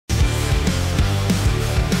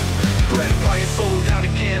sold out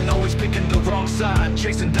again, always picking the wrong side.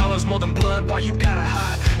 Chasing dollars more than blood, why you gotta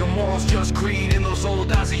hide? Your morals just greed, and those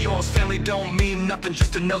old eyes of yours. Family don't mean nothing,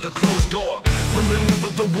 just another closed door. Remember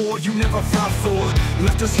the war you never fought for,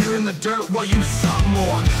 left us here in the dirt while you sought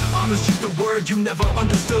more. Honor's just a word you never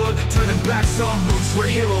understood, turning back some roots where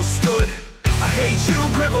heroes stood. I hate you,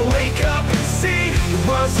 Grandpa, wake up and see the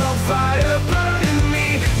world's on fire, burning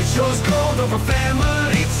me. You chose gold over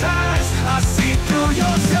family ties. I see through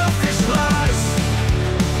your selfish lies.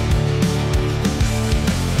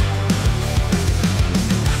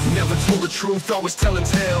 Never told the truth, always telling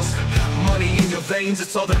tales. Money in your veins,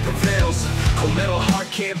 it's all that prevails. Cold metal heart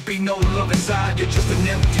can't be no love inside. You're just an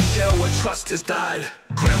empty shell where trust has died.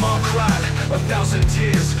 Grandma cried 1,000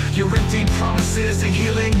 tears, your empty promises and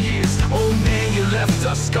healing years. Oh man, you left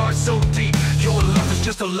us scarred so deep. Your love is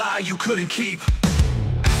just a lie you couldn't keep.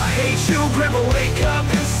 I hate you, Grandma, wake up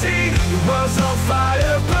and see the world's on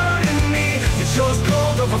fire, burning me. You chose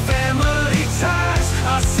gold over family ties.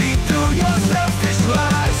 I see through your selfish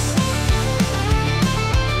lies.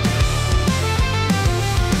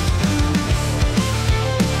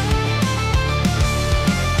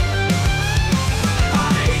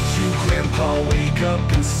 Wake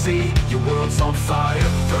up and see your world's on fire,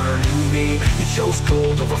 burning me. You chose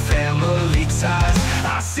gold over family ties.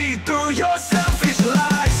 I see through your selfish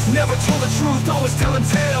lies. Never told the truth, always telling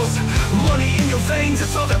tales. Money in your veins,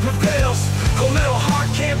 it's all that prevails. Cold metal heart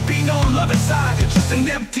can't be no love inside. You're just an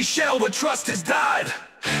empty shell where trust has died.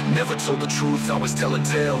 Never told the truth, always telling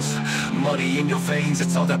tales. Money in your veins,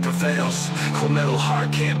 it's all that prevails. Cold metal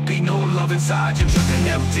heart can't be no love inside. You're just an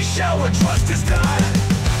empty shell where trust has died.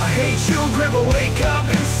 I hate you, Grandpa, wake up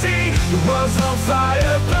and see the world's on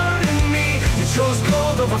fire, burning me. You chose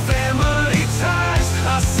gold over family ties.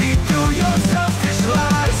 I see through your selfish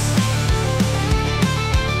lies.